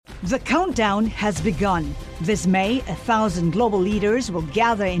The countdown has begun. This May, 1,000 global leaders will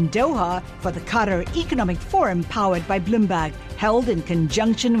gather in Doha for the Qatar Economic Forum powered by Bloomberg, held in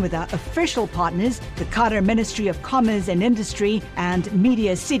conjunction with our official partners, the Qatar Ministry of Commerce and Industry and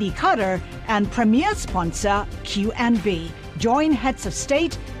Media City Qatar, and premier sponsor QNB. Join heads of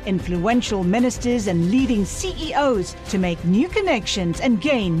state, influential ministers, and leading CEOs to make new connections and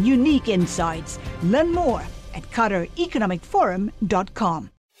gain unique insights. Learn more at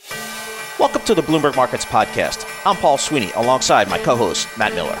QatarEconomicForum.com. Welcome to the Bloomberg Markets Podcast. I'm Paul Sweeney, alongside my co-host,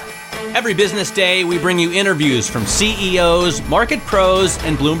 Matt Miller. Every business day, we bring you interviews from CEOs, market pros,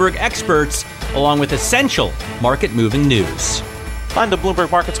 and Bloomberg experts, along with essential market-moving news. Find the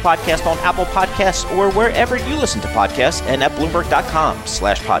Bloomberg Markets Podcast on Apple Podcasts or wherever you listen to podcasts and at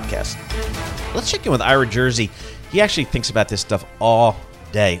Bloomberg.com/podcast. Let's check in with Ira Jersey. He actually thinks about this stuff all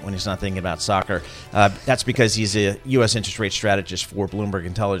day when he's not thinking about soccer. That's because he's a U.S. interest rate strategist for Bloomberg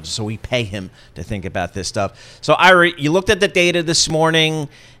Intelligence, so we pay him to think about this stuff. So, Ira, you looked at the data this morning,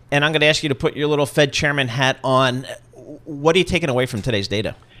 and I'm going to ask you to put your little Fed chairman hat on. What are you taking away from today's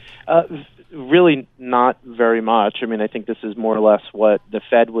data? Really not very much. I mean, I think this is more or less what the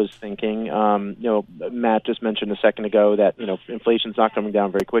Fed was thinking. Matt just mentioned a second ago that, inflation's not coming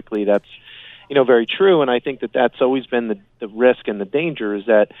down very quickly. That's very true, and I think that that's always been the risk and the danger is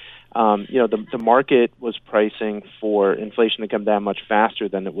that, the market was pricing for inflation to come down much faster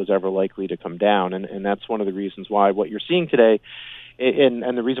than it was ever likely to come down, and that's one of the reasons why what you're seeing today,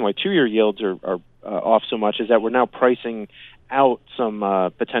 and the reason why two-year yields are off so much is that we're now pricing out some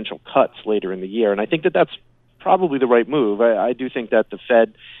potential cuts later in the year, and I think that that's probably the right move. I do think that the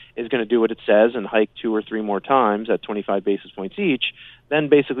Fed is going to do what it says and hike 2 or 3 more times at 25 basis points each, then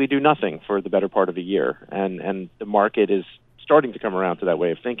basically do nothing for the better part of a year. And the market is starting to come around to that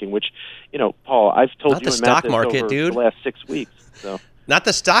way of thinking, which, Paul, I've told Not you the and Matt stock this market, over dude. the last 6 weeks. So. Not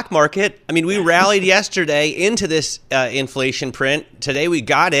the stock market. I mean, we rallied yesterday into this inflation print. Today we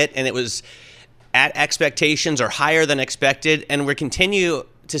got it, and it was at expectations or higher than expected, and we continue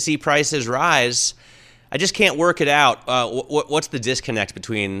to see prices rise. I just can't work it out. What's the disconnect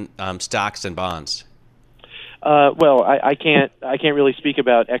between stocks and bonds? Well, I can't really speak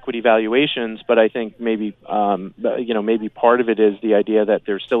about equity valuations, but I think maybe maybe part of it is the idea that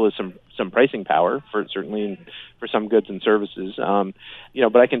there still is some pricing power for certainly for some goods and services.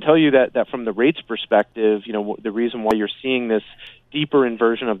 But I can tell you that from the rates perspective, the reason why you're seeing this deeper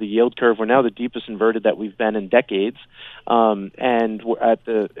inversion of the yield curve, we're now the deepest inverted that we've been in decades, and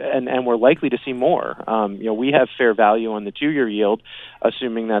we're likely to see more. We have fair value on the 2-year yield,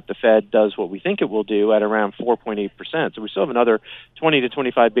 assuming that the Fed does what we think it will do at around 4.8%. So we still have another 20 to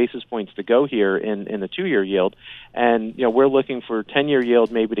 25 basis points to go here in the 2-year yield, and we're looking for 10-year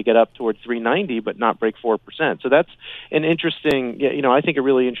yield maybe to get up towards 3.90, but not break 4%. So that's an interesting, I think a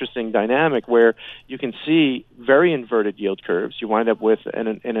really interesting dynamic where you can see very inverted yield curves. You wind up with in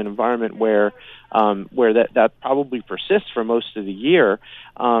an environment where that probably persists for most of the year,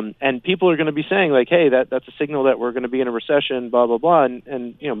 and people are going to be saying like, hey, that's a signal that we're going to be in a recession, blah blah blah,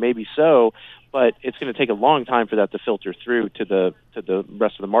 and maybe so, but it's going to take a long time for that to filter through to the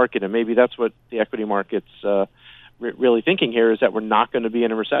rest of the market, and maybe that's what the equity market's really thinking here is that we're not going to be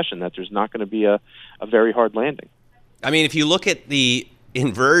in a recession, that there's not going to be a very hard landing. I mean, if you look at the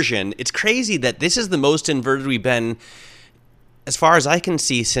inversion, it's crazy that this is the most inverted we've been, as far as I can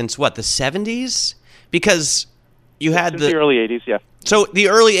see, since the 70s? Because you had the early 80s, yeah. So the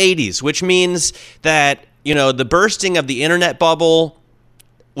early 80s, which means that, the bursting of the internet bubble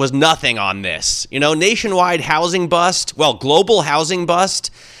was nothing on this. Nationwide housing bust, global housing bust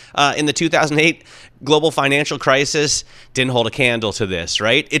in the 2008 global financial crisis didn't hold a candle to this,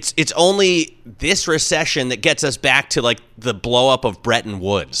 right? It's only this recession that gets us back to the blow up of Bretton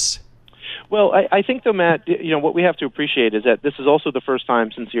Woods. Well, I think, though, Matt, what we have to appreciate is that this is also the first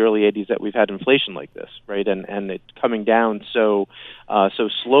time since the early 80s that we've had inflation like this, right? And it's coming down so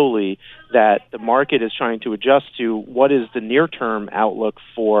slowly that the market is trying to adjust to what is the near-term outlook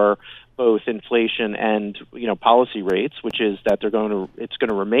for both inflation and policy rates, which is that it's going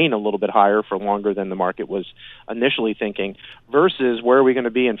to remain a little bit higher for longer than the market was initially thinking, versus where are we going to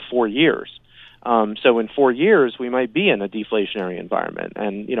be in 4 years. So in 4 years, we might be in a deflationary environment,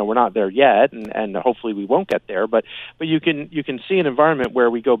 and we're not there yet, and hopefully we won't get there. But you can see an environment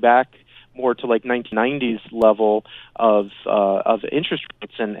where we go back more to like 1990s level of interest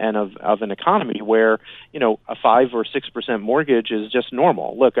rates and of an economy where, a 5 or 6% mortgage is just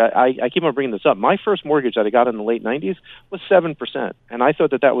normal. Look, I keep on bringing this up. My first mortgage that I got in the late 90s was 7%, and I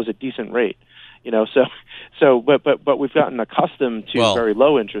thought that was a decent rate. But we've gotten accustomed to very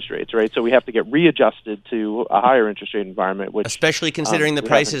low interest rates, right? So we have to get readjusted to a higher interest rate environment, which especially considering the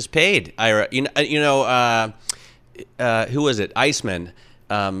prices paid. Ira, who was it? Eisman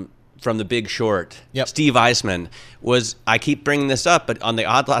from The Big Short. Yep. Steve Eisman I keep bringing this up, but on the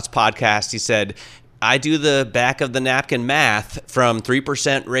Odd Lots podcast, he said, I do the back of the napkin math from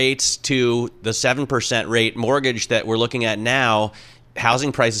 3% rates to the 7% rate mortgage that we're looking at now.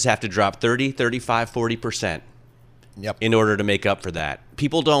 Housing prices have to drop 30, 35, 40% in order to make up for that.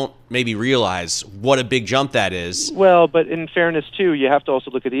 People don't maybe realize what a big jump that is. Well, but in fairness, too, you have to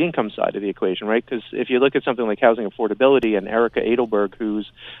also look at the income side of the equation, right? Because if you look at something like housing affordability, and Erica Edelberg, who's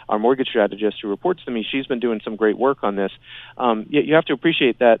our mortgage strategist who reports to me, she's been doing some great work on this. You have to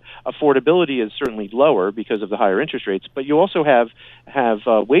appreciate that affordability is certainly lower because of the higher interest rates, but you also have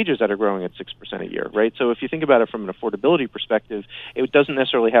wages that are growing at 6% a year, right? So if you think about it from an affordability perspective, it doesn't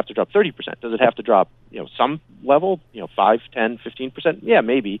necessarily have to drop 30%. Does it have to drop, some level, 5, 10, 15%? Yeah,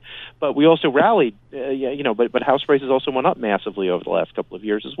 maybe. But we also rallied, but house prices also went up massively over the last couple of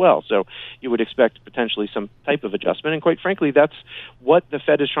years as well. So you would expect potentially some type of adjustment. And quite frankly, that's what the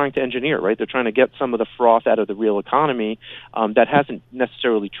Fed is trying to engineer, right? They're trying to get some of the froth out of the real economy that hasn't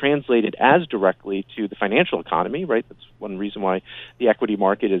necessarily translated as directly to the financial economy, right? That's one reason why the equity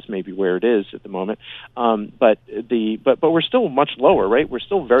market is maybe where it is at the moment. But we're still much lower, right? We're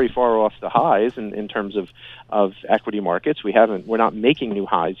still very far off the highs in terms of equity markets. We're not making new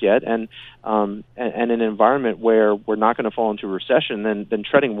highs yet, and in an environment where we're not going to fall into a recession, then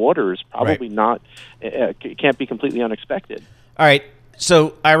treading water is probably not. It can't be completely unexpected. All right,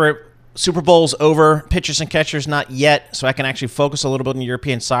 so Ira, Super Bowl's over. Pitchers and catchers not yet, so I can actually focus a little bit on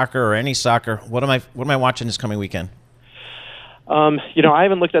European soccer or any soccer. What am I watching this coming weekend? I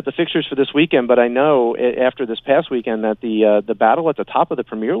haven't looked at the fixtures for this weekend, but I know after this past weekend that the battle at the top of the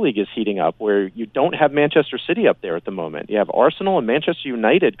Premier League is heating up, where you don't have Manchester City up there at the moment. You have Arsenal and Manchester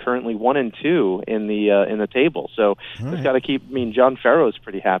United currently 1 and 2 in the table. So it's got to keep. I mean, John Farrow's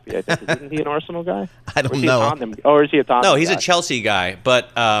pretty happy. I think isn't he an Arsenal guy? I don't know. Or is he a Tottenham? No, he's guy? a Chelsea guy. But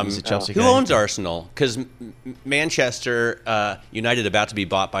he's a Chelsea who guy. owns Arsenal? Because Manchester United about to be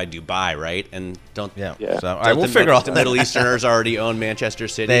bought by Dubai, right? And don't. Yeah. So all right, we'll figure out the Middle Easterners already own Manchester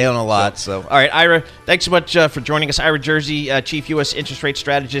City. They own a lot. So, all right, Ira, thanks so much for joining us. Ira Jersey, Chief U.S. Interest Rate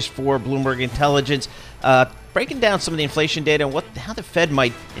Strategist for Bloomberg Intelligence, breaking down some of the inflation data and how the Fed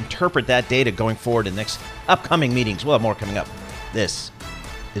might interpret that data going forward in the next upcoming meetings. We'll have more coming up. This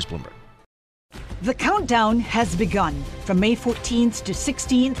is Bloomberg. The countdown has begun. From May 14th to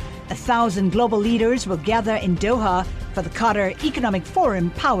 16th, 1,000 global leaders will gather in Doha for the Qatar Economic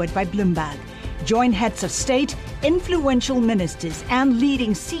Forum powered by Bloomberg. Join heads of state, influential ministers, and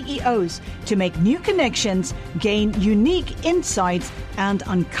leading CEOs to make new connections, gain unique insights, and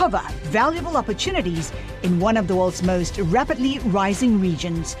uncover valuable opportunities in one of the world's most rapidly rising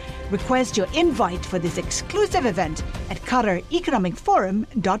regions. Request your invite for this exclusive event at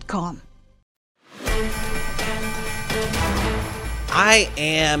QatarEconomicForum.com. I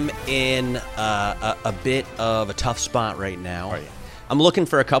am in a bit of a tough spot right now. Are you? I'm looking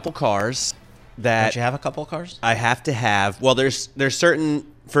for a couple cars. Don't you have a couple of cars? I have to have. Well, there's certain,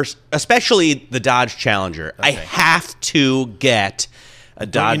 especially the Dodge Challenger. Okay. I have to get a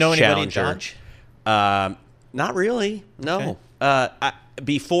Dodge Don't you know anybody Challenger. at Dodge? Not really. No. Okay.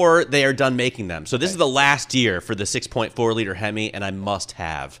 Before they are done making them. So this is the last year for the 6.4 liter Hemi, and I must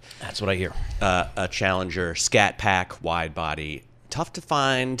have. That's what I hear. A Challenger Scat Pack wide body. Tough to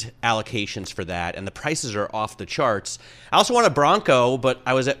find allocations for that, and the prices are off the charts. I also want a Bronco, but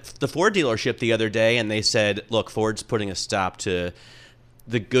I was at the Ford dealership the other day, and they said, look, Ford's putting a stop to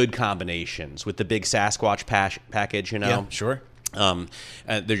the good combinations with the big Sasquatch package, Yeah, sure.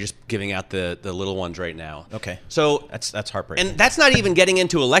 They're just giving out the little ones right now. Okay. So that's heartbreaking. And that's not even getting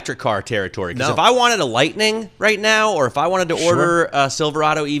into electric car territory. Because No. if I wanted a Lightning right now, or if I wanted to order a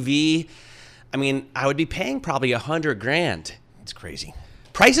Silverado EV, I mean, I would be paying probably $100,000. It's crazy.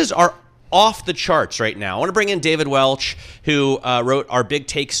 Prices are off the charts right now. I want to bring in David Welch, who wrote our big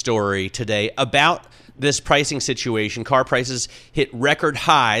take story today about this pricing situation. Car prices hit record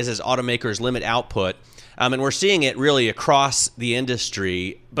highs as automakers limit output. And we're seeing it really across the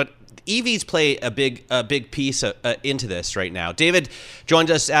industry. But EVs play a big piece into this right now. David joins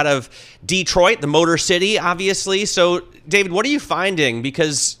us out of Detroit, the Motor City, obviously. So, David, what are you finding?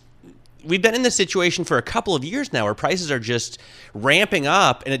 Because we've been in this situation for a couple of years now where prices are just ramping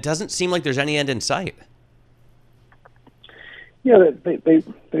up, and it doesn't seem like there's any end in sight. Yeah,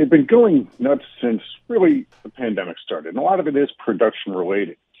 they've been going nuts since really the pandemic started, and a lot of it is production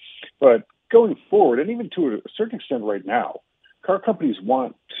related. But going forward, and even to a certain extent right now, car companies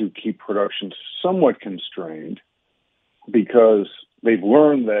want to keep production somewhat constrained because they've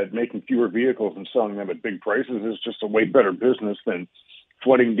learned that making fewer vehicles and selling them at big prices is just a way better business than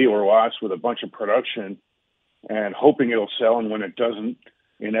flooding dealer lots with a bunch of production and hoping it'll sell, and when it doesn't,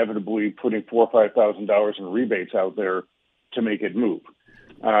 inevitably putting $4,000 or $5,000 in rebates out there to make it move.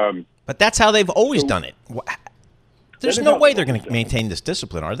 But that's how they've always done it. There's no way they're going to maintain this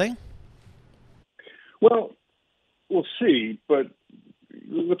discipline, are they? Well, we'll see, but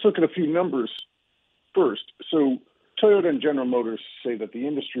let's look at a few numbers first. So Toyota and General Motors say that the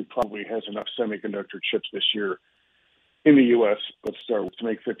industry probably has enough semiconductor chips this year in the U.S., let's start with, to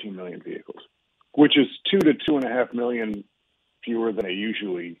make 15 million vehicles, which is 2 to 2.5 million fewer than they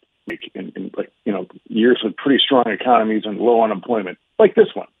usually make in years with pretty strong economies and low unemployment, like this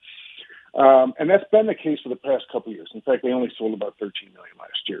one. And that's been the case for the past couple of years. In fact, they only sold about 13 million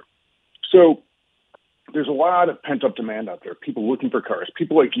last year. So there's a lot of pent-up demand out there, people looking for cars,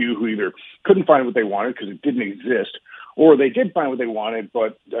 people like you who either couldn't find what they wanted because it didn't exist, or they did find what they wanted,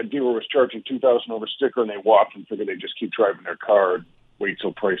 but a dealer was charging $2,000 over sticker, and they walked and figured they'd just keep driving their car and wait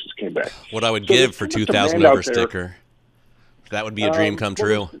till prices came back. What I would give for $2,000 over sticker. That would be a dream come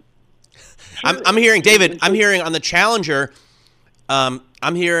true. Sure. I'm hearing, David, I'm hearing on the Challenger,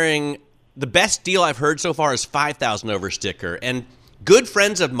 I'm hearing the best deal I've heard so far is $5,000 over sticker. And good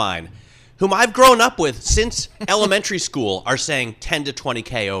friends of mine, whom I've grown up with since elementary school, are saying 10 to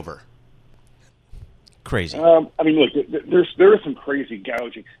 20K over. Crazy. I mean, look, there is some crazy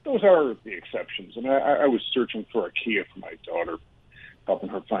gouging. Those are the exceptions. I mean, I was searching for a Kia for my daughter, helping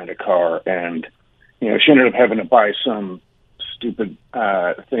her find a car, and she ended up having to buy some stupid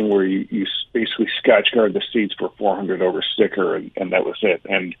thing where you basically scotch guard the seats for $400 over sticker, and that was it.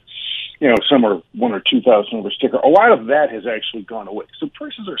 And some are $1,000 or $2,000 over sticker. A lot of that has actually gone away. So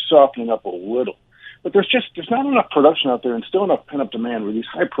prices are softening up a little. But there's not enough production out there and still enough pent-up demand where these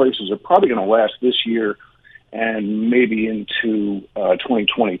high prices are probably going to last this year and maybe into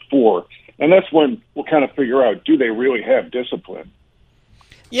 2024. And that's when we'll kind of figure out, do they really have discipline?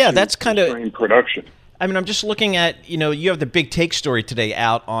 Yeah, that's kind of production. I mean, I'm just looking at, you have the Big Take story today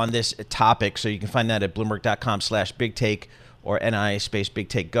out on this topic, so you can find that at Bloomberg.com/Big Take or NI space Big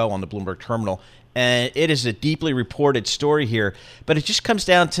Take Go on the Bloomberg terminal. And it is a deeply reported story here, but it just comes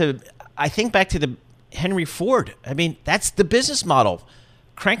down to, I think back to the Henry Ford. I mean, that's the business model.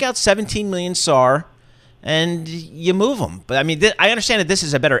 Crank out 17 million SAR and you move them. But I mean, I understand that this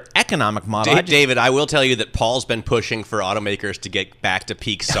is a better economic model. David, I will tell you that Paul's been pushing for automakers to get back to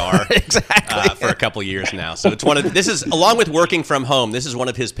peak SAR exactly. For a couple of years now. So it's this is, along with working from home, this is one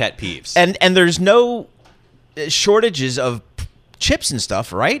of his pet peeves. And there's no shortages of chips and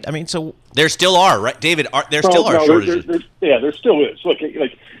stuff, right? I mean, so there still are, right, David? There still are shortages. There still is. Look,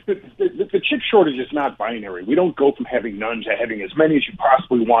 the chip shortage is not binary. We don't go from having none to having as many as you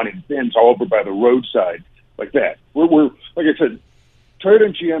possibly want in bins all over by the roadside like that. We're like I said, Toyota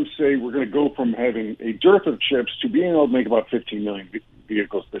and GM say we're going to go from having a dearth of chips to being able to make about 15 million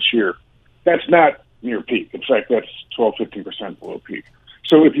vehicles this year. That's not near peak. In fact, that's 12-15% below peak.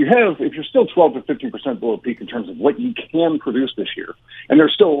 So if you're still 12 to 15% below peak in terms of what you can produce this year, and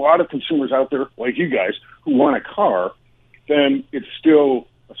there's still a lot of consumers out there like you guys who want a car, then it's still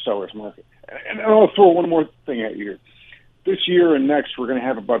a seller's market. And I'll throw one more thing at you here. This year and next, we're going to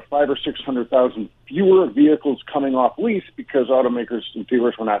have about 500,000 or 600,000 fewer vehicles coming off lease because automakers and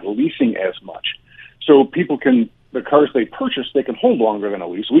dealers were not leasing as much. So the cars they purchase, they can hold longer than a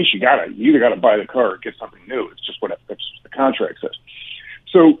lease. At least you either got to buy the car or get something new. It's just what the contract says.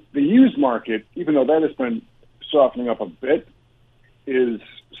 So the used market, even though that has been softening up a bit, is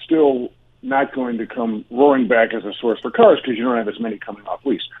still not going to come roaring back as a source for cars because you don't have as many coming off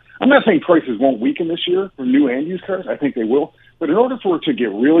lease. I'm not saying prices won't weaken this year for new and used cars. I think they will. But in order for it to get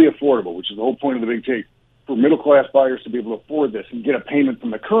really affordable, which is the whole point of the Big Take, for middle-class buyers to be able to afford this and get a payment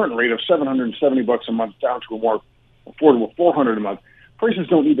from the current rate of $770 a month down to a more affordable $400 a month, prices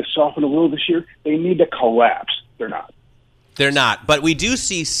don't need to soften a little this year. They need to collapse. They're not. They're not. But we do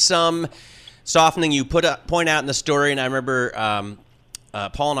see some softening. You point out in the story, and I remember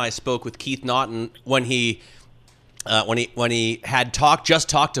Paul and I spoke with Keith Naughton when he had just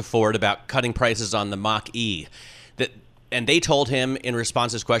talked to Ford about cutting prices on the Mach-E. And they told him in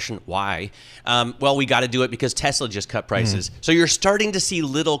response to his question, why? Well, we got to do it because Tesla just cut prices. So you're starting to see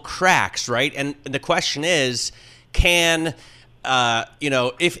little cracks, right? And the question is, can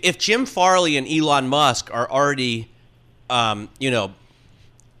if Jim Farley and Elon Musk are already,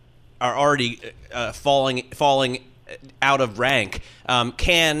 falling out of rank,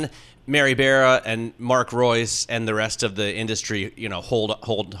 can Mary Barra and Mark Royce and the rest of the industry, hold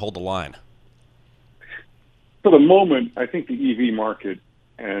the line? For the moment, I think the EV market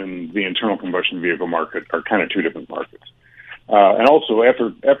and the internal combustion vehicle market are kind of two different markets. And also,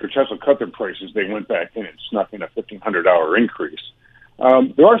 after Tesla cut their prices, they went back in and snuck in a $1,500 increase.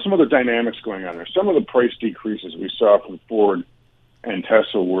 There are some other dynamics going on there. Some of the price decreases we saw from Ford and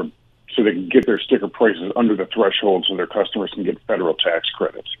Tesla were so they can get their sticker prices under the threshold so their customers can get federal tax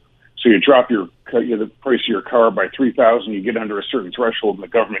credits. So you drop the price of your car by $3,000, you get under a certain threshold, and the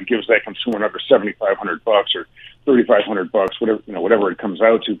government gives that consumer another $7,500 or $3,500, whatever it comes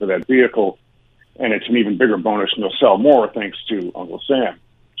out to for that vehicle, and it's an even bigger bonus, and they'll sell more thanks to Uncle Sam.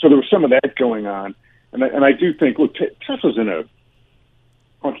 So there was some of that going on, and I do think, look, Tesla's in a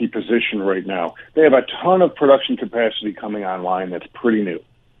funky position right now. They have a ton of production capacity coming online that's pretty new,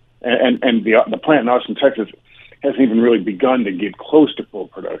 and the plant in Austin, Texas, hasn't even really begun to get close to full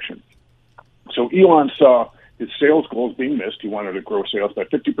production. So Elon saw his sales goals being missed. He wanted to grow sales by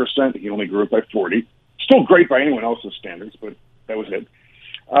 50%. He only grew it by 40%. Still great by anyone else's standards, but that was it.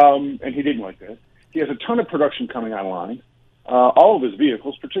 And he didn't like that. He has a ton of production coming online. All of his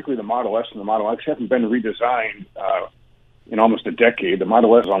vehicles, particularly the Model S and the Model X, haven't been redesigned in almost a decade. The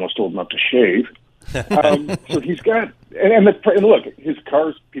Model S is almost old enough to shave. So he's got, and look, his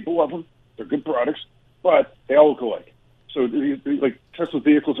cars, people love them. They're good products, but they all look alike. So like Tesla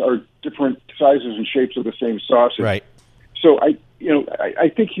vehicles are different sizes and shapes of the same sausage. Right. So I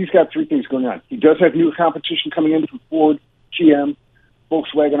think he's got three things going on. He does have new competition coming in from Ford, GM,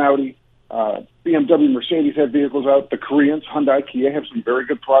 Volkswagen, Audi, BMW, Mercedes have vehicles out. The Koreans, Hyundai, Kia have some very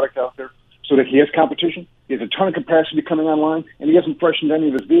good product out there. So that he has competition. He has a ton of capacity coming online, and he hasn't freshened any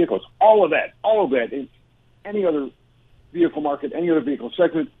of his vehicles. All of that in any other vehicle market, any other vehicle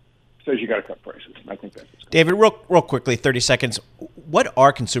segment, says you got to cut prices. And I think that's David, real quickly, 30 seconds. What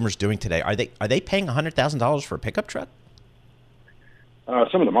are consumers doing today? Are they paying $100,000 for a pickup truck?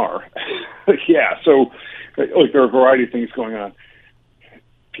 Some of them are. Yeah. So, like, there are a variety of things going on.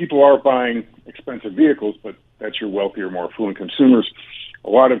 People are buying expensive vehicles, but that's your wealthier, more affluent consumers. A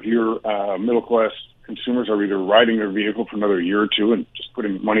lot of your middle class consumers are either riding their vehicle for another year or two and just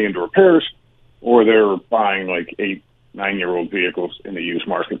putting money into repairs, or they're buying like 8-9-year-old vehicles in the used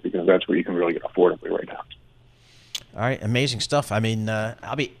market because that's where you can really get affordably right now. All right, amazing stuff. I mean,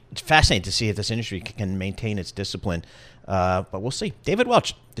 I'll be fascinated to see if this industry can maintain its discipline, but we'll see. David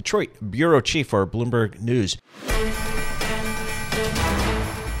Welch, Detroit bureau chief for Bloomberg News.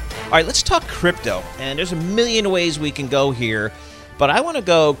 All right, let's talk crypto, and there's a million ways we can go here. But I want to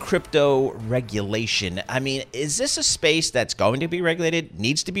go crypto regulation. I mean, is this a space that's going to be regulated,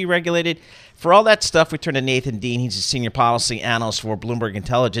 needs to be regulated? For all that stuff, we turn to Nathan Dean. He's a senior policy analyst for Bloomberg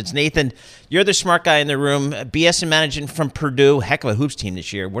Intelligence. Nathan, you're the smart guy in the room. BS and management from Purdue. Heck of a hoops team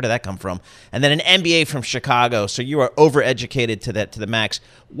this year. Where did that come from? And then an MBA from Chicago. So you are overeducated to the max.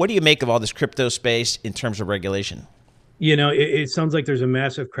 What do you make of all this crypto space in terms of regulation? It sounds like there's a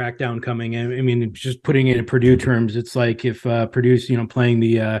massive crackdown coming. I mean, just putting it in Purdue terms, it's like if Purdue's, playing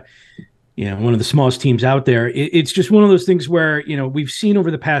the, one of the smallest teams out there. It's just one of those things where, we've seen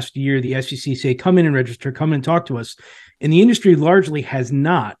over the past year, the SEC say, come in and register, come in and talk to us. And the industry largely has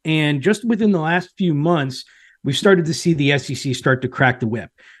not. And just within the last few months, we've started to see the SEC start to crack the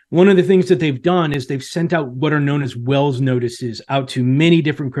whip. One of the things that they've done is they've sent out what are known as Wells notices out to many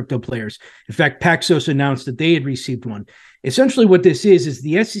different crypto players. In fact, Paxos announced that they had received one. Essentially what this is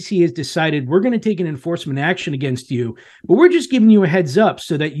the SEC has decided we're going to take an enforcement action against you, but we're just giving you a heads up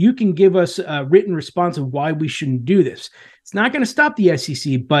so that you can give us a written response of why we shouldn't do this. It's not going to stop the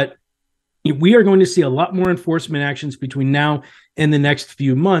SEC, but we are going to see a lot more enforcement actions between now and the next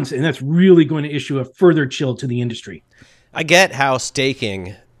few months, and that's really going to issue a further chill to the industry. I get how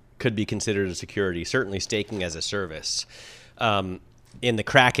staking could be considered a security, certainly staking as a service. In the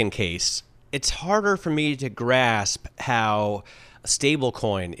Kraken case, it's harder for me to grasp how a stable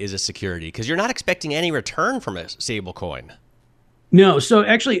coin is a security because you're not expecting any return from a stable coin. No. So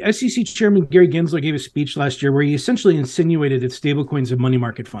actually, SEC Chairman Gary Gensler gave a speech last year where he essentially insinuated that stablecoins are money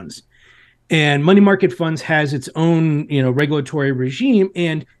market funds. And money market funds has its own, regulatory regime.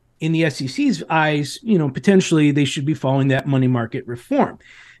 And in the SEC's eyes, potentially they should be following that money market reform.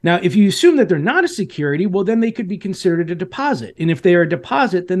 Now, if you assume that they're not a security, well, then they could be considered a deposit. And if they are a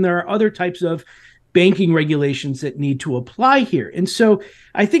deposit, then there are other types of banking regulations that need to apply here. And so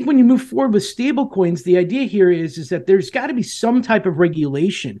I think when you move forward with stablecoins, the idea here is that there's got to be some type of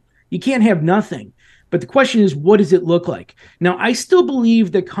regulation. You can't have nothing. But the question is, what does it look like? Now, I still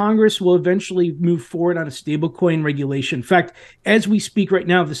believe that Congress will eventually move forward on a stablecoin regulation. In fact, as we speak right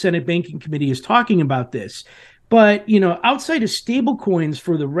now, the Senate Banking Committee is talking about this. But, outside of stablecoins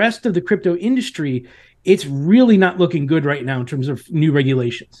for the rest of the crypto industry, it's really not looking good right now in terms of new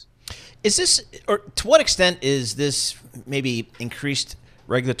regulations. Is this, or to what extent is this maybe increased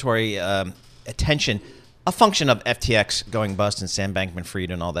regulatory attention a function of FTX going bust and Sam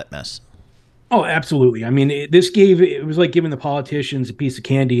Bankman-Fried and all that mess? Oh, absolutely. I mean, it was like giving the politicians a piece of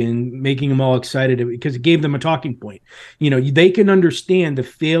candy and making them all excited because it gave them a talking point. They can understand the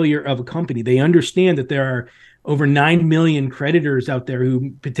failure of a company. They understand that there are over 9 million creditors out there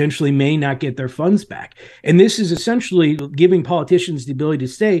who potentially may not get their funds back. And this is essentially giving politicians the ability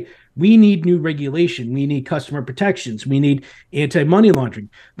to say, we need new regulation. We need customer protections. We need anti-money laundering.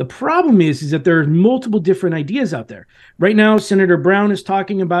 The problem is that there are multiple different ideas out there. Right now, Senator Brown is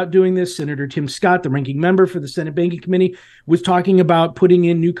talking about doing this. Senator Tim Scott, the ranking member for the Senate Banking Committee, was talking about putting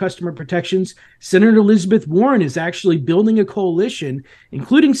in new customer protections. Senator Elizabeth Warren is actually building a coalition,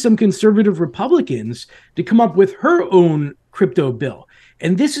 including some conservative Republicans, to come up with her own crypto bill.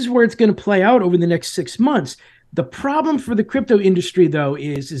 And this is where it's going to play out over the next 6 months. The problem for the crypto industry, though,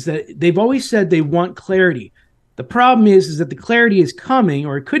 is that they've always said they want clarity. The problem is that the clarity is coming,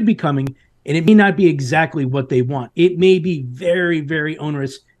 or it could be coming, and it may not be exactly what they want. It may be very, very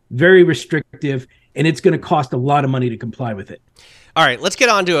onerous, very restrictive, and it's going to cost a lot of money to comply with it. All right, let's get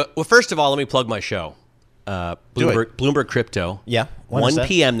on to it. Well, first of all, let me plug my show. Bloomberg Crypto. Yeah. 1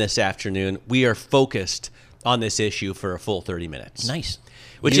 p.m. this afternoon. We are focused on this issue for a full 30 minutes. Nice.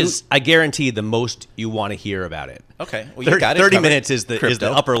 Which is, I guarantee, the most you want to hear about it. Okay. Well, 30 minutes is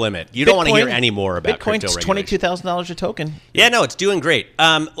the upper limit. You don't want to hear any more about crypto regulation. Bitcoin's $22,000 a token. Yeah, no, it's doing great.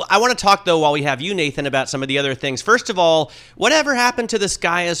 I want to talk, though, while we have you, Nathan, about some of the other things. First of all, whatever happened to the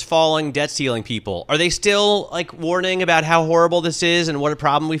sky is falling debt ceiling people? Are they still warning about how horrible this is and what a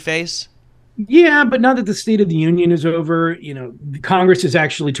problem we face? Yeah, but now that the State of the Union is over, Congress is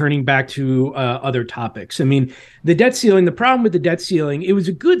actually turning back to other topics. I mean, the debt ceiling, the problem with the debt ceiling, it was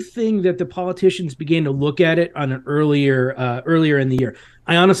a good thing that the politicians began to look at it on an earlier in the year.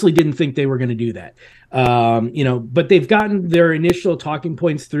 I honestly didn't think they were going to do that. But they've gotten their initial talking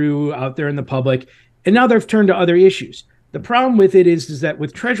points through out there in the public, and now they've turned to other issues. The problem with it is that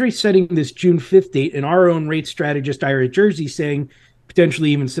with Treasury setting this June 5th date and our own rate strategist, Ira Jersey, saying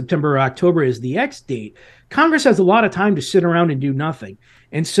potentially even September or October is the X date, Congress has a lot of time to sit around and do nothing.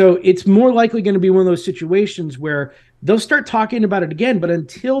 And so it's more likely going to be one of those situations where they'll start talking about it again, but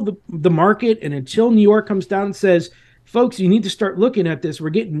until the market and until New York comes down and says, folks, you need to start looking at this, we're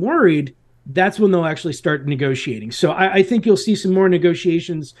getting worried, that's when they'll actually start negotiating. So I think you'll see some more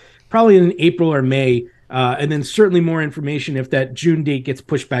negotiations probably in April or May, and then certainly more information if that June date gets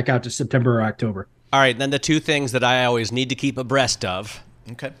pushed back out to September or October. All right, then the two things that I always need to keep abreast of.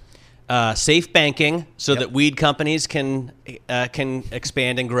 Okay. Safe banking so that weed companies can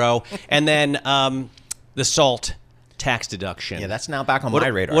expand and grow. And then the SALT tax deduction. Yeah, that's now back on my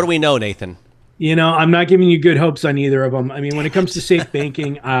radar. What do we know, Nathan? I'm not giving you good hopes on either of them. I mean, when it comes to safe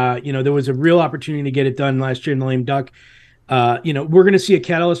banking, there was a real opportunity to get it done last year in the lame duck. We're going to see a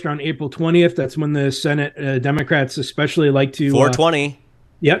catalyst around April 20th. That's when the Senate Democrats especially like to 420.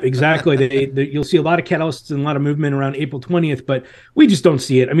 Yep, exactly. You'll see a lot of catalysts and a lot of movement around April 20th, but we just don't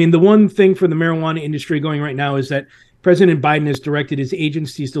see it. I mean, the one thing for the marijuana industry going right now is that President Biden has directed his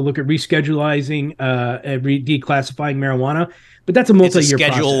agencies to look at rescheduling and declassifying marijuana, but that's a multi-year process.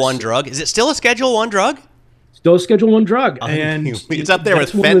 It's a Schedule 1 drug. Is it still a Schedule 1 drug? Still a Schedule 1 drug. And it's up there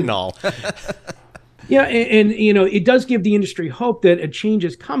with fentanyl. Yeah, and it does give the industry hope that a change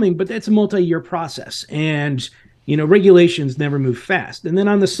is coming, but that's a multi-year process. And regulations never move fast. And then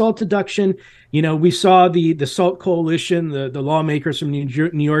on the SALT deduction, we saw the SALT Coalition, the lawmakers from New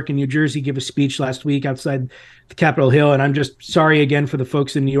York and New Jersey give a speech last week outside the Capitol Hill. And I'm just sorry again for the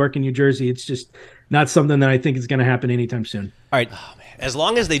folks in New York and New Jersey. It's just not something that I think is going to happen anytime soon. All right. Oh, man. As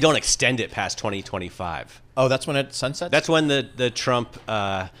long as they don't extend it past 2025. Oh, that's when it sunsets? That's when the Trump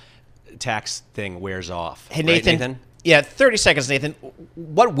tax thing wears off. Hey, Nathan. Right, Nathan? Yeah, 30 seconds, Nathan.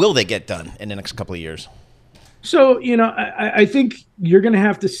 What will they get done in the next couple of years? So, I think you're going to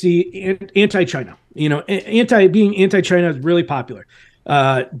have to see anti-China. Being anti-China is really popular.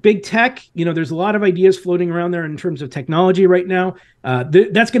 Big tech, there's a lot of ideas floating around there in terms of technology right now.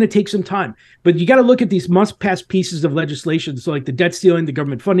 That's going to take some time. But you got to look at these must-pass pieces of legislation, so like the debt ceiling, the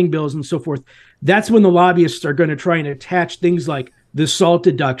government funding bills, and so forth. That's when the lobbyists are going to try and attach things like the SALT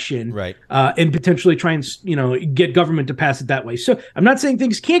deduction, right, and potentially try and get government to pass it that way. So I'm not saying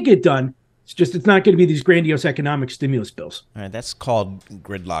things can't get done. It's not going to be these grandiose economic stimulus bills. All right, that's called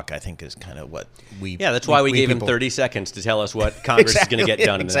gridlock, I think, is kind of what we... Yeah, that's why we gave him 30 seconds to tell us what Congress is going to get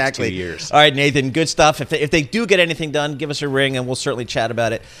done in the next 2 years. All right, Nathan, good stuff. If they do get anything done, give us a ring, and we'll certainly chat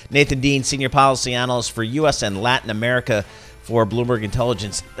about it. Nathan Dean, Senior Policy Analyst for U.S. and Latin America for Bloomberg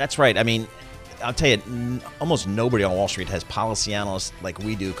Intelligence. That's right. I mean, I'll tell you, almost nobody on Wall Street has policy analysts like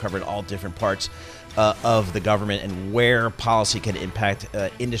we do, covering all different parts of the government and where policy can impact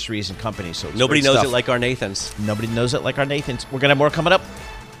industries and companies. So nobody knows it like our Nathans. Nobody knows it like our Nathans. We're going to have more coming up.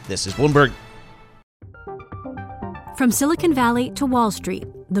 This is Bloomberg. From Silicon Valley to Wall Street,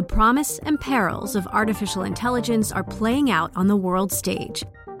 the promise and perils of artificial intelligence are playing out on the world stage.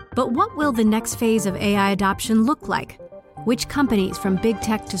 But what will the next phase of AI adoption look like? Which companies, from big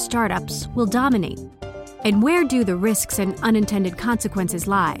tech to startups, will dominate? And where do the risks and unintended consequences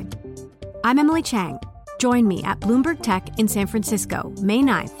lie? I'm Emily Chang. Join me at Bloomberg Tech in San Francisco, May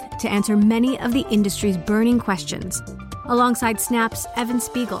 9th, to answer many of the industry's burning questions, alongside Snap's Evan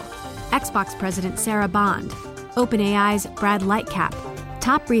Spiegel, Xbox President Sarah Bond, OpenAI's Brad Lightcap,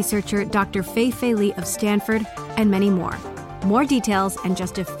 top researcher Dr. Fei Li of Stanford, and many more. More details and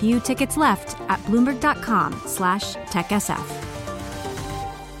just a few tickets left at Bloomberg.com/TechSF.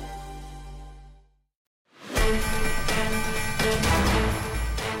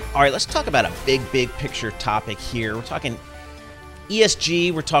 All right, let's talk about a big picture topic here. We're talking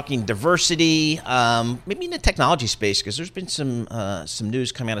ESG, we're talking diversity, maybe in the technology space, because there's been some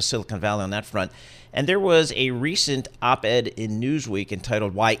news coming out of Silicon Valley on that front. And there was a recent op-ed in Newsweek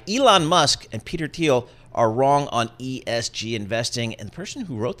entitled "Why Elon Musk and Peter Thiel Are Wrong on ESG Investing." And the person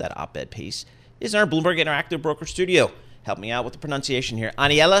who wrote that op-ed piece is in our Bloomberg Interactive Broker Studio. Help me out with the pronunciation here.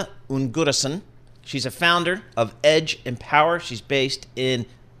 Aniela Ungurason. She's a founder of Edge Empower. She's based in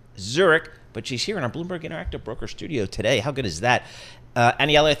Zurich, but she's here in our Bloomberg Interactive Broker Studio today. How good is that?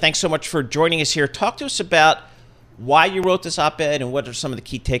 Aniela, thanks so much for joining us here. Talk to us about why you wrote this op-ed and what are some of the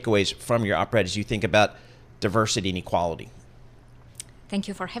key takeaways from your op-ed as you think about diversity and equality. Thank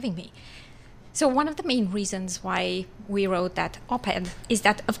you for having me. So one of the main reasons why we wrote that op-ed is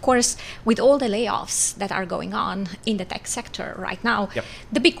that, of course, with all the layoffs that are going on in the tech sector right now,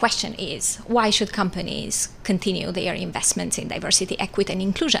 the big question is, why should companies continue their investments in diversity, equity, and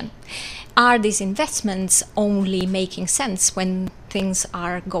inclusion? Are these investments only making sense when things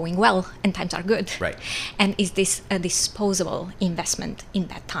are going well and times are good? Right. And is this a disposable investment in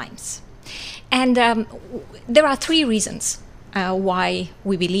bad times? And there are three reasons why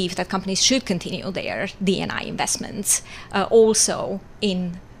we believe that companies should continue their D&I investments also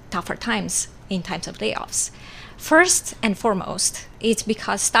in tougher times, in times of layoffs. First and foremost, it's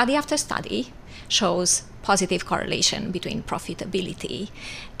because study after study shows positive correlation between profitability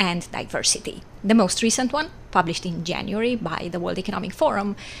and diversity. The most recent one, published in January by the World Economic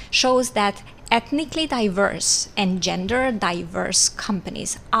Forum, shows that ethnically diverse and gender diverse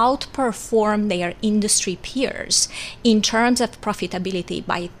companies outperform their industry peers in terms of profitability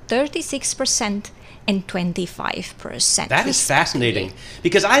by 36% and 25%. That is fascinating,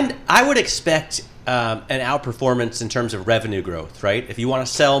 because I would expect an outperformance in terms of revenue growth, right? If you want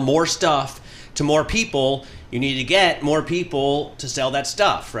to sell more stuff to more people, you need to get more people to sell that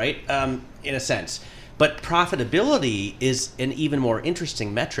stuff, right? In a sense. But profitability is an even more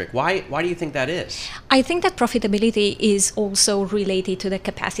interesting metric. Why do you think that is? I think that profitability is also related to the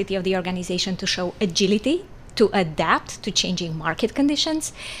capacity of the organization to show agility, to adapt to changing market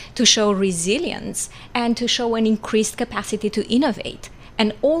conditions, to show resilience, and to show an increased capacity to innovate.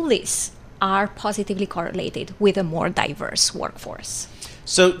 And all these are positively correlated with a more diverse workforce.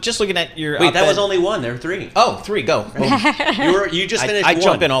 So just looking at your Wait, that was only one. There were three. Oh, three, go. You just finished I one.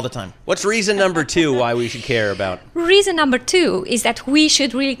 jump in all the time. What's reason number two why we should care about? Reason number two is that we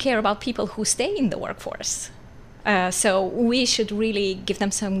should really care about people who stay in the workforce. So we should really give them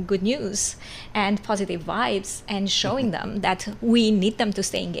some good news and positive vibes and showing them that we need them to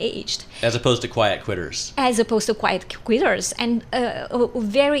stay engaged. As opposed to quiet quitters. As opposed to quiet quitters. And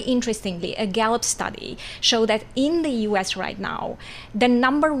very interestingly, a Gallup study showed that in the US right now, the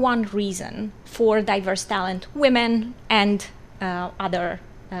number one reason for diverse talent, women and other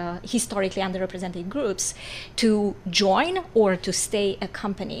historically underrepresented groups, to join or to stay a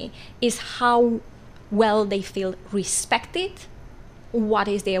company is how well they feel respected, what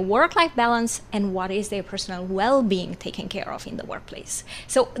is their work-life balance, and what is their personal well-being taken care of in the workplace.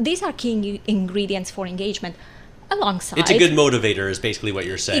 So these are key ingredients for engagement alongside. It's a good motivator is basically what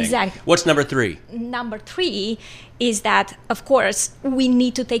you're saying. Exactly. What's number three? Number three is that, of course, we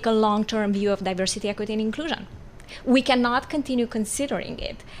need to take a long-term view of diversity, equity, and inclusion. We cannot continue considering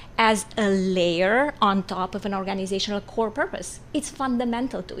it as a layer on top of an organizational core purpose. It's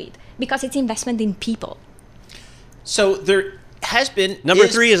fundamental to it because it's investment in people. So there has been... Number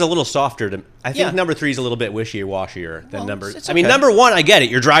three is a little softer. I think number three is a little bit wishy-washier than I mean, number one, I get it.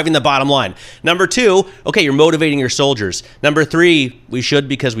 You're driving the bottom line. Number two, okay, you're motivating your soldiers. Number three, we should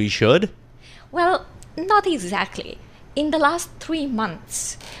because we should? Well, not exactly. In the last 3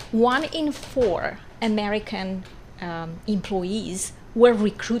 months, 1 in 4 American employees were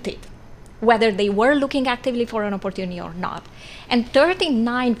recruited, whether they were looking actively for an opportunity or not. And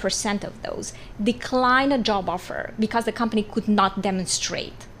 39% of those declined a job offer because the company could not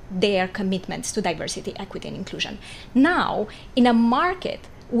demonstrate their commitments to diversity, equity, and inclusion. Now, in a market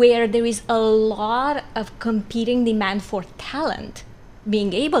where there is a lot of competing demand for talent,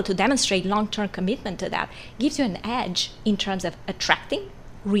 being able to demonstrate long-term commitment to that gives you an edge in terms of attracting,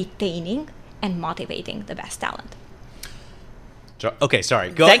 retaining, and motivating the best talent. Okay,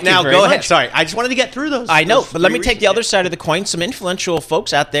 sorry. Go Thank you now. very Go ahead. much. Sorry, I just wanted to get through those. I know, those but let me three take the reasons. other side of the coin. Some influential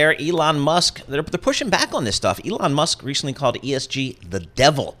folks out there, Elon Musk, they're pushing back on this stuff. Elon Musk recently called ESG the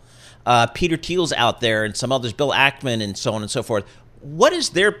devil. Peter Thiel's out there and some others, Bill Ackman and so on and so forth. What is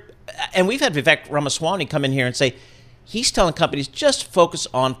their... And we've had Vivek Ramaswamy come in here and say, he's telling companies, just focus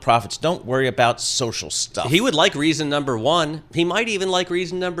on profits. Don't worry about social stuff. He would like reason number one. He might even like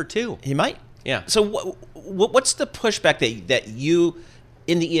reason number two. He might? Yeah. So what's the pushback that you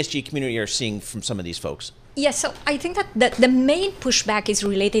in the ESG community are seeing from some of these folks? Yes, so I think that the main pushback is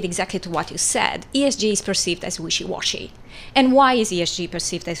related exactly to what you said. ESG is perceived as wishy-washy. And why is ESG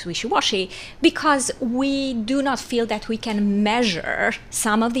perceived as wishy-washy? Because we do not feel that we can measure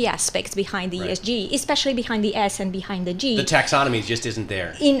some of the aspects behind the ESG, especially behind the S and behind the G. The taxonomy just isn't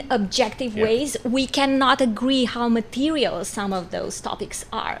there. In objective ways, we cannot agree how material some of those topics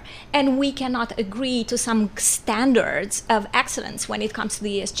are. And we cannot agree to some standards of excellence when it comes to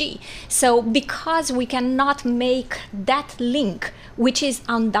the ESG. So because we cannot make that link, which is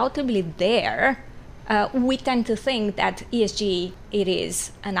undoubtedly there, we tend to think that ESG, it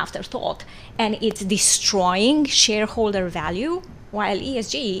is an afterthought and it's destroying shareholder value, while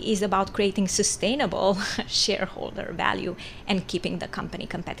ESG is about creating sustainable shareholder value and keeping the company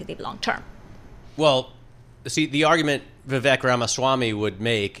competitive long term. Well, see, the argument Vivek Ramaswamy would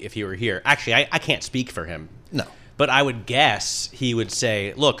make if he were here, actually, I can't speak for him. No. But I would guess he would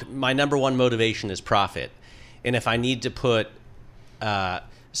say, look, my number one motivation is profit. And if I need to put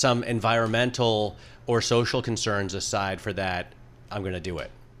some environmental or social concerns aside for that, I'm going to do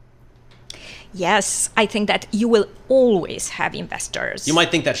it. Yes, I think that you will always have investors. You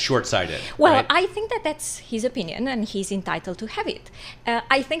might think that's short-sighted. Well, right? I think that that's his opinion and he's entitled to have it.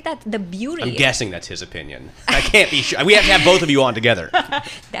 I think that the beauty... I'm guessing that's his opinion. I can't be sure. We have to have both of you on together.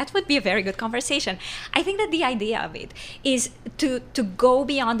 That would be a very good conversation. I think that the idea of it is to go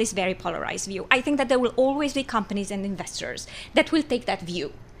beyond this very polarized view. I think that there will always be companies and investors that will take that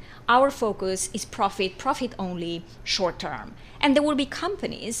view. Our focus is profit only, short term. And there will be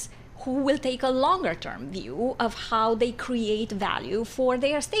companies who will take a longer term view of how they create value for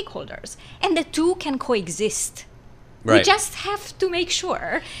their stakeholders. And the two can coexist. Right. We just have to make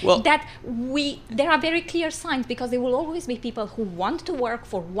sure that there are very clear signs, because there will always be people who want to work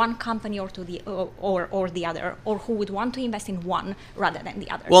for one company or the other, or who would want to invest in one rather than the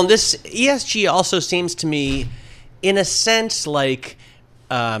other. Well, this ESG also seems to me, in a sense, like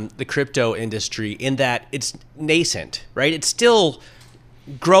the crypto industry, in that it's nascent, right? It's still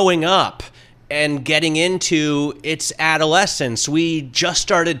growing up and getting into its adolescence. We just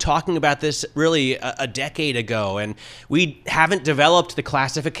started talking about this really a decade ago, and we haven't developed the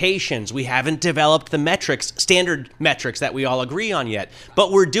classifications. We haven't developed the metrics, standard metrics that we all agree on yet.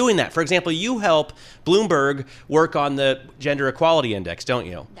 But we're doing that. For example, you help Bloomberg work on the Gender Equality Index, don't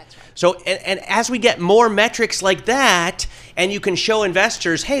you? That's right. So, and as we get more metrics like that, and you can show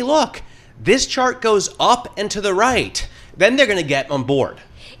investors, hey, look, this chart goes up and to the right, then they're going to get on board.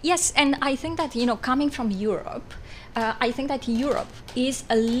 Yes, and I think that, coming from Europe, I think that Europe is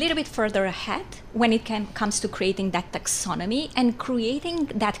a little bit further ahead when it comes to creating that taxonomy and creating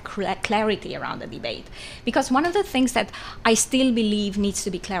that clarity around the debate. Because one of the things that I still believe needs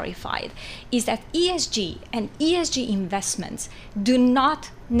to be clarified is that ESG and ESG investments do not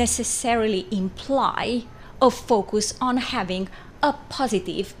necessarily imply a focus on having a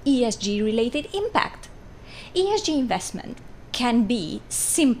positive ESG-related impact. ESG investment can be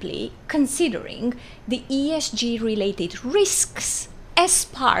simply considering the ESG-related risks as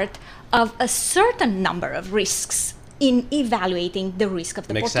part of a certain number of risks in evaluating the risk of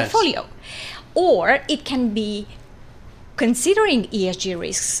the portfolio. Or it can be considering ESG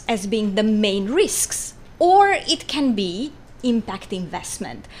risks as being the main risks, or it can be impact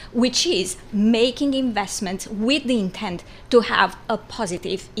investment, which is making investments with the intent to have a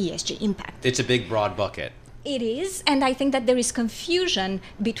positive ESG impact. It's a big, broad bucket. It is, and I think that there is confusion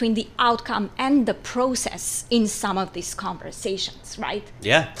between the outcome and the process in some of these conversations, right?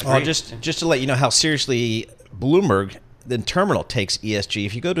 Yeah. Well, just to let you know how seriously Bloomberg, the terminal, takes ESG.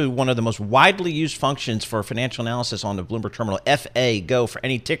 If you go to one of the most widely used functions for financial analysis on the Bloomberg terminal, FA, go for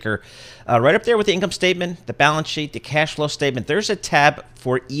any ticker, right up there with the income statement, the balance sheet, the cash flow statement, there's a tab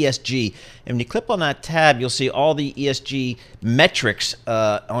for ESG. And when you click on that tab, you'll see all the ESG metrics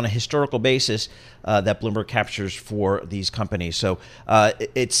on a historical basis that Bloomberg captures for these companies. So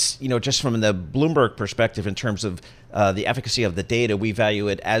it's, just from the Bloomberg perspective in terms of the efficacy of the data, we value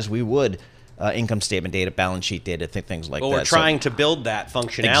it as we would income statement data, balance sheet data, things like that. Well, we're trying to build that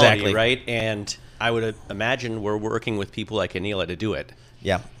functionality, Exactly. right? And I would imagine we're working with people like Anila to do it.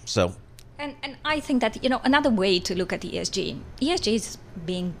 Yeah. So. And I think that, another way to look at ESG is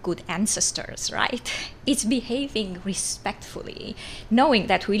being good ancestors, right? It's behaving respectfully, knowing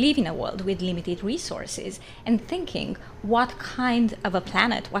that we live in a world with limited resources and thinking what kind of a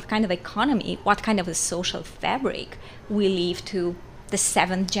planet, what kind of economy, what kind of a social fabric we leave to the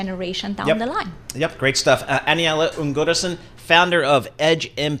seventh generation down the line. Yep, great stuff. Aniela Ungodason, founder of Edge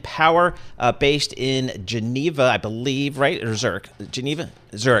Empower, based in Geneva, I believe, right? Or Zurich? Geneva?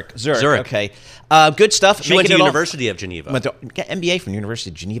 Zurich. Okay. Good stuff. She went to University of Geneva. Went to MBA from University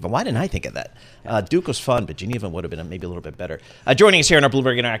of Geneva. Why didn't I think of that? Duke was fun, but Geneva would have been maybe a little bit better. Joining us here in our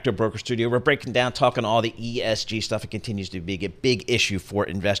Bloomberg Interactive Broker Studio, we're breaking down, talking all the ESG stuff. It continues to be a big issue for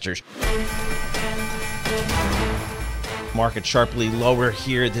investors. Market sharply lower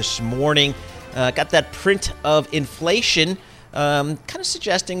here this morning. Got that print of inflation, kind of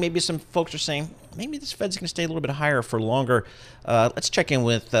suggesting maybe some folks are saying maybe this Fed's going to stay a little bit higher for longer. Let's check in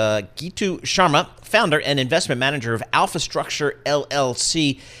with Gitu Sharma, founder and investment manager of Alpha Structure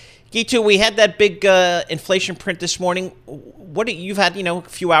LLC. Gitu, we had that big inflation print this morning. You've had a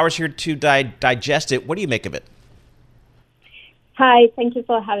few hours here to digest it. What do you make of it? Hi, thank you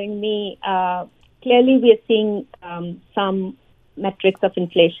for having me. Clearly, we are seeing some metrics of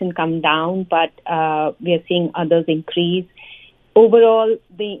inflation come down, but we are seeing others increase. Overall,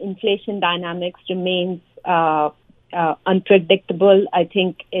 the inflation dynamics remains unpredictable. I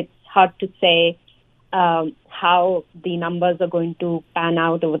think it's hard to say how the numbers are going to pan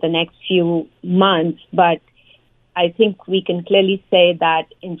out over the next few months, but I think we can clearly say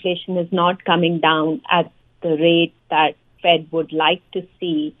that inflation is not coming down at the rate that Fed would like to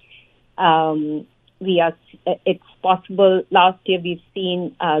see. It's possible. Last year we've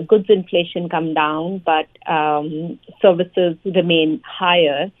seen goods inflation come down, but services remain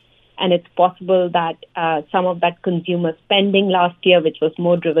higher. And it's possible that some of that consumer spending last year, which was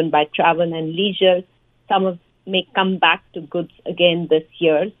more driven by travel and leisure, may come back to goods again this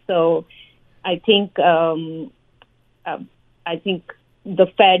year. So I think the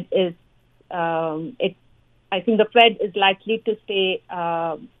Fed is the Fed is likely to stay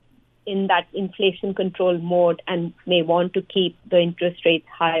in that inflation control mode and may want to keep the interest rates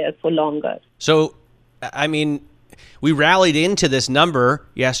higher for longer. So, I mean, we rallied into this number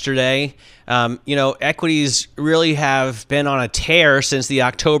yesterday. Equities really have been on a tear since the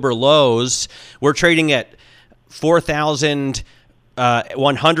October lows. We're trading at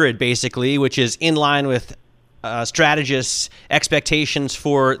 4,100 basically, which is in line with strategists' expectations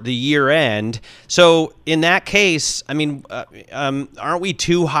for the year end. So in that case, I mean, aren't we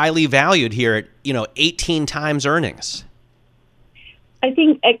too highly valued here at 18 times earnings? I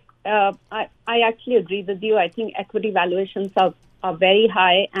think I actually agree with you. I think equity valuations are very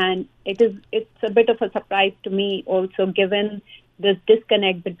high, and it's a bit of a surprise to me also, given this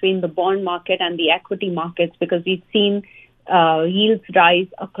disconnect between the bond market and the equity markets, because we've seen yields rise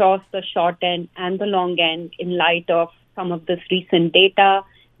across the short end and the long end in light of some of this recent data.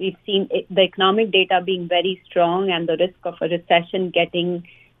 We've seen the economic data being very strong and the risk of a recession getting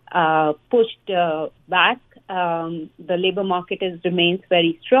pushed back. The labor market remains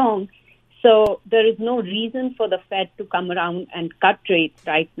very strong. So there is no reason for the Fed to come around and cut rates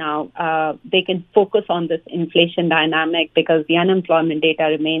right now. They can focus on this inflation dynamic because the unemployment data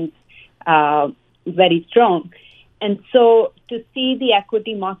remains very strong. And so to see the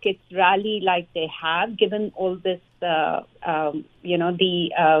equity markets rally like they have, given all this, the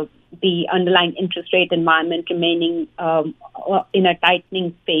underlying interest rate environment remaining in a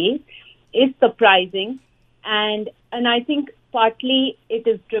tightening phase, is surprising. And I think partly it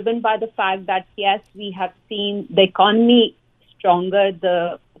is driven by the fact that, yes, we have seen the economy stronger.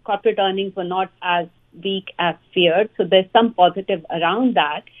 The corporate earnings were not as weak as feared. So there's some positive around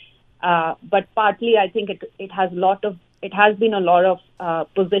that. But partly, I think it has been a lot of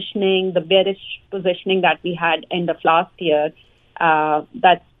positioning, the bearish positioning that we had end of last year,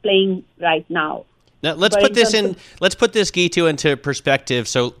 that's playing right now. Now, let's put this Gitu into perspective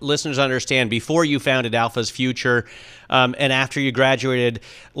so listeners understand. Before you founded Alpha's Future, and after you graduated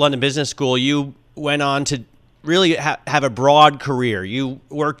London Business School, you went on to really have a broad career. You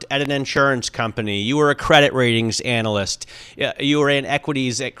worked at an insurance company. You were a credit ratings analyst. You were in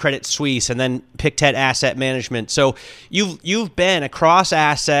equities at Credit Suisse and then Pictet Asset Management. So you've been across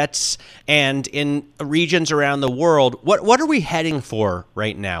assets and in regions around the world. What are we heading for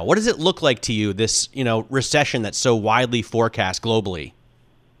right now? What does it look like to you, this recession that's so widely forecast globally?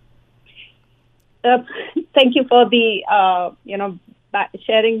 Thank you for the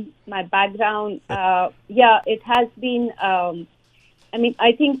sharing my background. It has been. I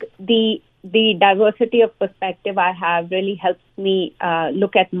think the diversity of perspective I have really helps me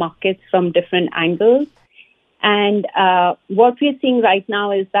look at markets from different angles. And what we're seeing right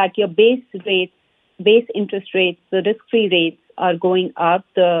now is that your base interest rates, the risk-free rates are going up.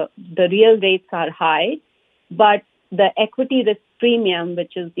 The real rates are high, but the equity risk premium,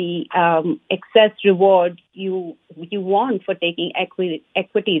 which is the excess reward you want for taking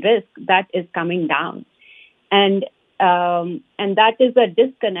equity risk, that is coming down, and that is a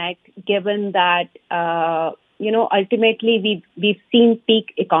disconnect. Given that ultimately we've seen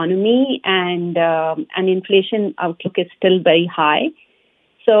peak economy and inflation outlook is still very high.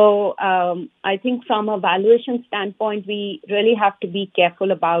 So I think from a valuation standpoint, we really have to be careful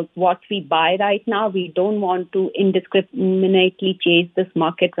about what we buy right now. We don't want to indiscriminately chase this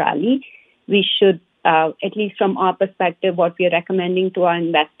market rally. We should, at least from our perspective, what we are recommending to our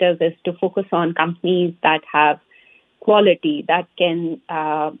investors is to focus on companies that have quality, that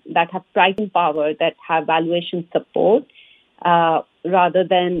have pricing power, that have valuation support, rather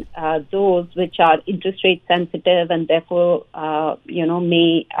than those which are interest rate sensitive and therefore,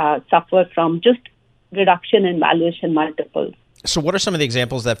 may suffer from just reduction in valuation multiples. So what are some of the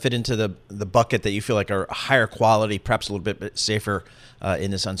examples that fit into the bucket that you feel like are higher quality, perhaps a little bit safer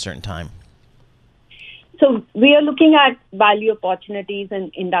in this uncertain time? So we are looking at value opportunities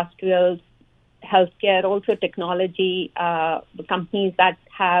in industrials, healthcare, also technology, the companies that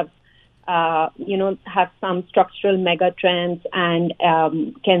have some structural mega trends and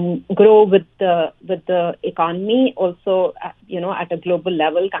can grow with the economy. Also, at a global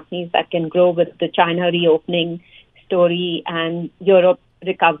level, companies that can grow with the China reopening story and Europe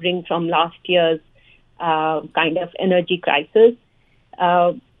recovering from last year's kind of energy crisis,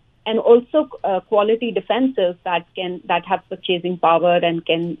 and also quality defenses that have purchasing power and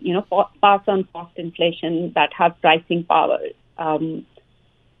can pass on cost inflation, that have pricing power.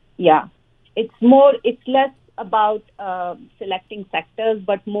 It's less about selecting sectors,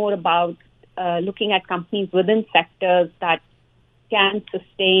 but more about looking at companies within sectors that can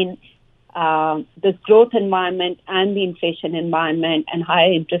sustain this growth environment and the inflation environment and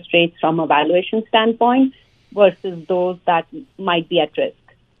higher interest rates from a valuation standpoint versus those that might be at risk.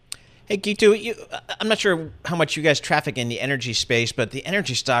 Hey, Gitu, I'm not sure how much you guys traffic in the energy space, but the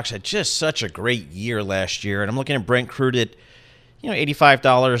energy stocks had just such a great year last year. And I'm looking at Brent crude at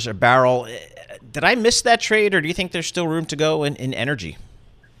 $85 a barrel. Did I miss that trade, or do you think there's still room to go in energy?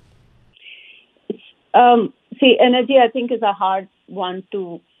 Energy, I think, is a hard one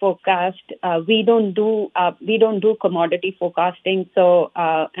to forecast. We don't do commodity forecasting,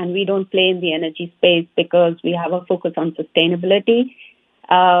 and we don't play in the energy space because we have a focus on sustainability.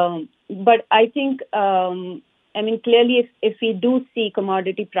 But I think, clearly, if we do see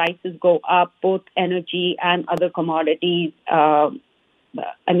commodity prices go up, both energy and other commodities,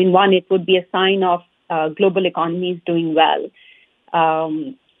 it would be a sign of global economies doing well.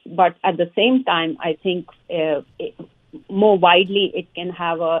 But at the same time, I think more widely, it can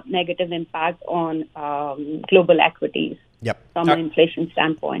have a negative impact on global equities from an inflation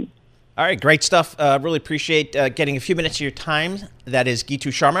standpoint. All right, great stuff. Really appreciate getting a few minutes of your time. That is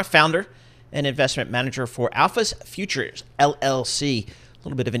Gitu Sharma, founder and investment manager for Alpha's Futures, LLC. A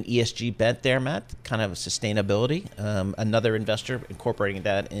little bit of an ESG bent there, Matt, kind of sustainability. Another investor incorporating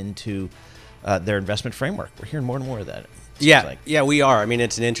that into their investment framework. We're hearing more and more of that. Yeah, we are.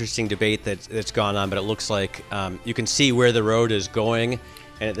 It's an interesting debate that's gone on, but it looks like you can see where the road is going.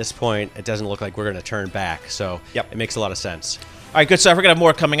 And at this point, it doesn't look like we're going to turn back. So It makes a lot of sense. All right, good stuff. We're going to have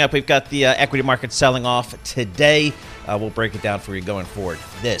more coming up. We've got the equity market selling off today. We'll break it down for you going forward.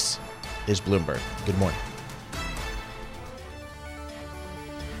 This is Bloomberg. Good morning.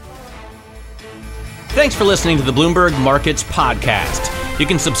 Thanks for listening to the Bloomberg Markets Podcast. You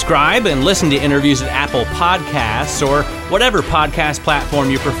can subscribe and listen to interviews at Apple Podcasts or whatever podcast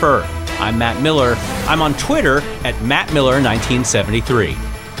platform you prefer. I'm Matt Miller. I'm on Twitter at MattMiller1973.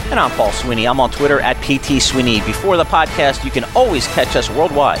 And I'm Paul Sweeney. I'm on Twitter at PT Sweeney. Before the podcast, you can always catch us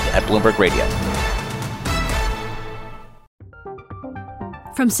worldwide at Bloomberg Radio.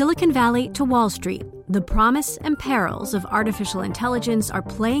 From Silicon Valley to Wall Street, the promise and perils of artificial intelligence are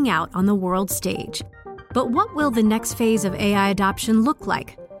playing out on the world stage. But what will the next phase of AI adoption look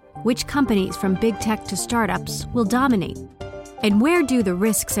like? Which companies from big tech to startups will dominate? And where do the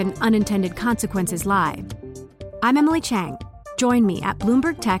risks and unintended consequences lie? I'm Emily Chang. Join me at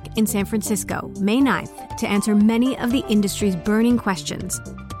Bloomberg Tech in San Francisco, May 9th, to answer many of the industry's burning questions,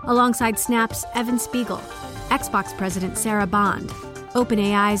 alongside Snap's Evan Spiegel, Xbox President Sarah Bond,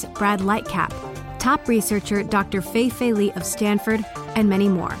 OpenAI's Brad Lightcap, top researcher Dr. Fei Li of Stanford, and many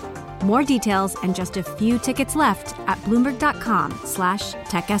more. More details and just a few tickets left at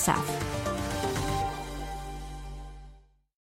Bloomberg.com/TechSF.